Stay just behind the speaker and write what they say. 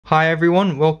Hi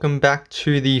everyone, welcome back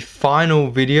to the final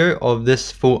video of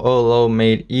this full OLL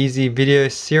made easy video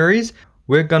series.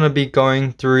 We're going to be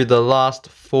going through the last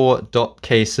 4 dot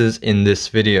cases in this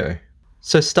video.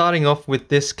 So starting off with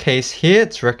this case here,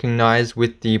 it's recognized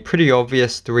with the pretty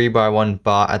obvious 3x1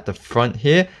 bar at the front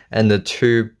here, and the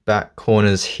 2 back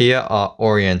corners here are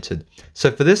oriented.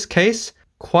 So for this case,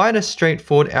 quite a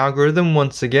straightforward algorithm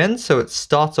once again. So it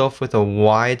starts off with a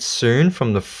wide soon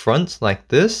from the front like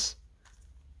this.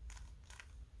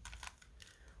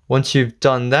 Once you've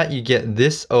done that, you get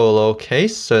this OLL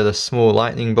case, so the small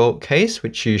lightning bolt case,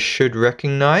 which you should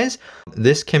recognize.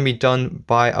 This can be done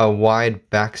by a wide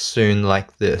back soon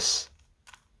like this.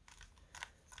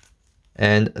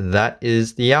 And that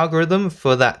is the algorithm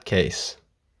for that case.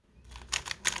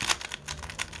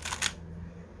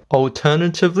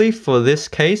 Alternatively, for this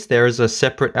case, there is a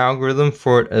separate algorithm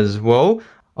for it as well.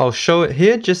 I'll show it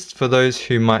here just for those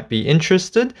who might be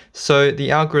interested. So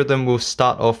the algorithm will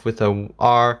start off with a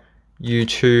R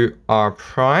U2 R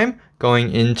prime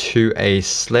going into a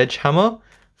sledgehammer.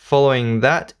 Following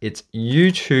that, it's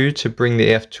U2 to bring the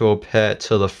F12 pair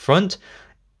to the front.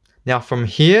 Now from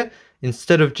here,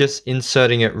 instead of just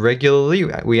inserting it regularly,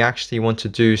 we actually want to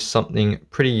do something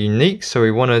pretty unique. So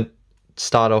we want to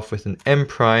start off with an M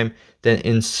prime, then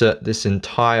insert this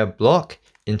entire block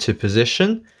into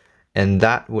position. And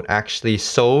that would actually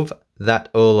solve that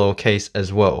OLL case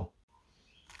as well.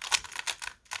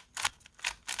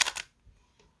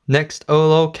 Next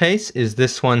OLL case is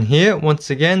this one here. Once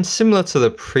again, similar to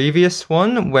the previous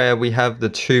one where we have the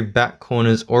 2 back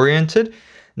corners oriented.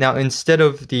 Now instead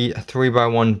of the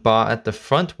 3x1 bar at the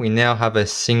front, we now have a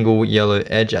single yellow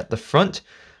edge at the front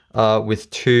with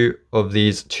 2 of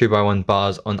these 2x1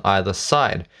 bars on either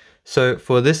side. So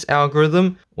for this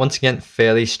algorithm, once again,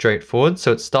 fairly straightforward.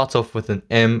 So it starts off with an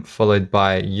M followed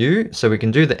by U. So we can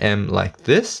do the M like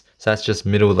this. So that's just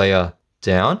middle layer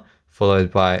down,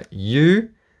 followed by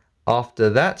U. After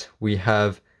that, we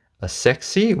have a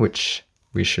sexy, which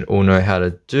we should all know how to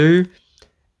do.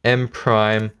 M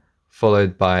prime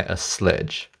followed by a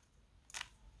sledge.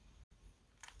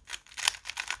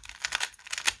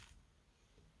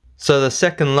 So the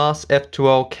second last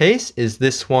F2L case is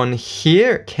this one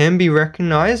here. It can be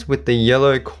recognized with the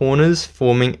yellow corners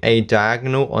forming a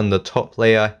diagonal on the top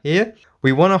layer here.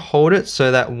 We want to hold it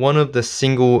so that one of the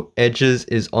single edges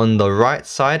is on the right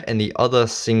side and the other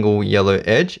single yellow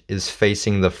edge is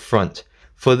facing the front.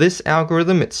 For this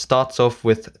algorithm, it starts off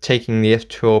with taking the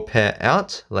F12 pair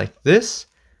out like this,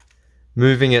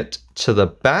 moving it to the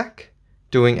back,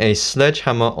 doing a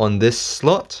sledgehammer on this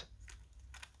slot.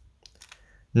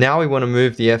 Now we want to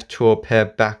move the F12 pair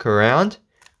back around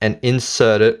and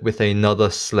insert it with another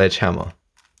sledgehammer.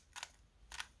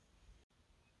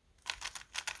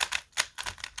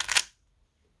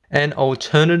 An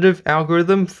alternative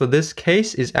algorithm for this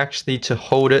case is actually to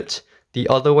hold it the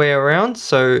other way around.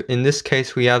 So in this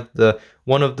case, we have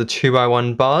one of the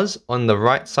 2x1 bars on the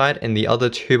right side and the other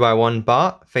 2x1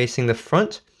 bar facing the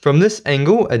front. From this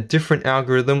angle, a different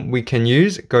algorithm we can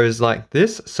use goes like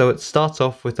this. So it starts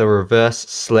off with a reverse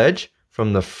sledge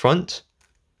from the front.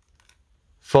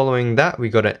 Following that, we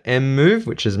got an M move,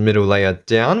 which is middle layer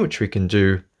down, which we can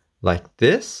do like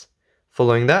this.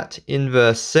 Following that,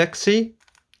 inverse sexy.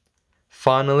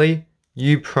 Finally,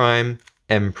 U prime,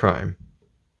 M prime.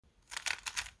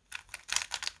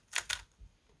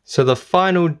 So the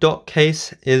final dot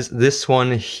case is this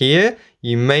one here.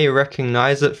 You may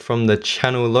recognize it from the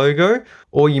channel logo,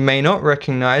 or you may not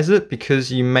recognize it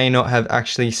because you may not have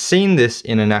actually seen this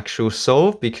in an actual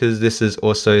solve, because this is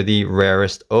also the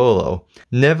rarest OLL.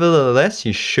 Nevertheless,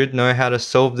 you should know how to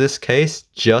solve this case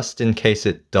just in case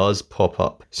it does pop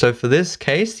up. So for this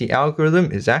case, the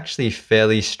algorithm is actually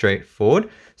fairly straightforward.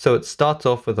 So it starts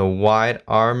off with a wide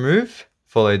R move,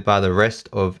 followed by the rest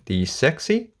of the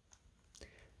sexy.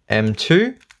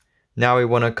 M2. Now we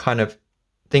want to kind of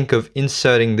think of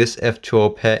inserting this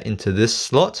F12 pair into this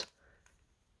slot,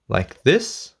 like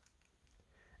this.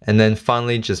 And then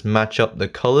finally just match up the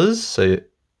colors, so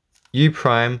U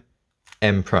prime,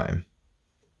 M prime.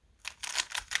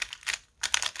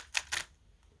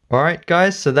 Alright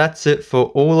guys, so that's it for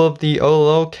all of the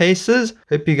OLL cases.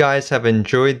 Hope you guys have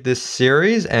enjoyed this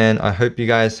series, and I hope you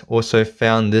guys also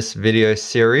found this video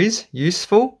series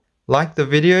useful. Like the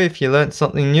video if you learned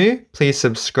something new. Please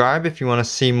subscribe if you want to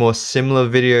see more similar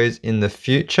videos in the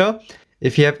future.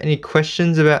 If you have any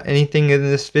questions about anything in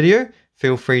this video,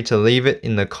 feel free to leave it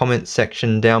in the comment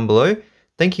section down below.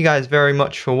 Thank you guys very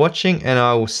much for watching, and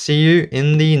I will see you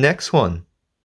in the next one.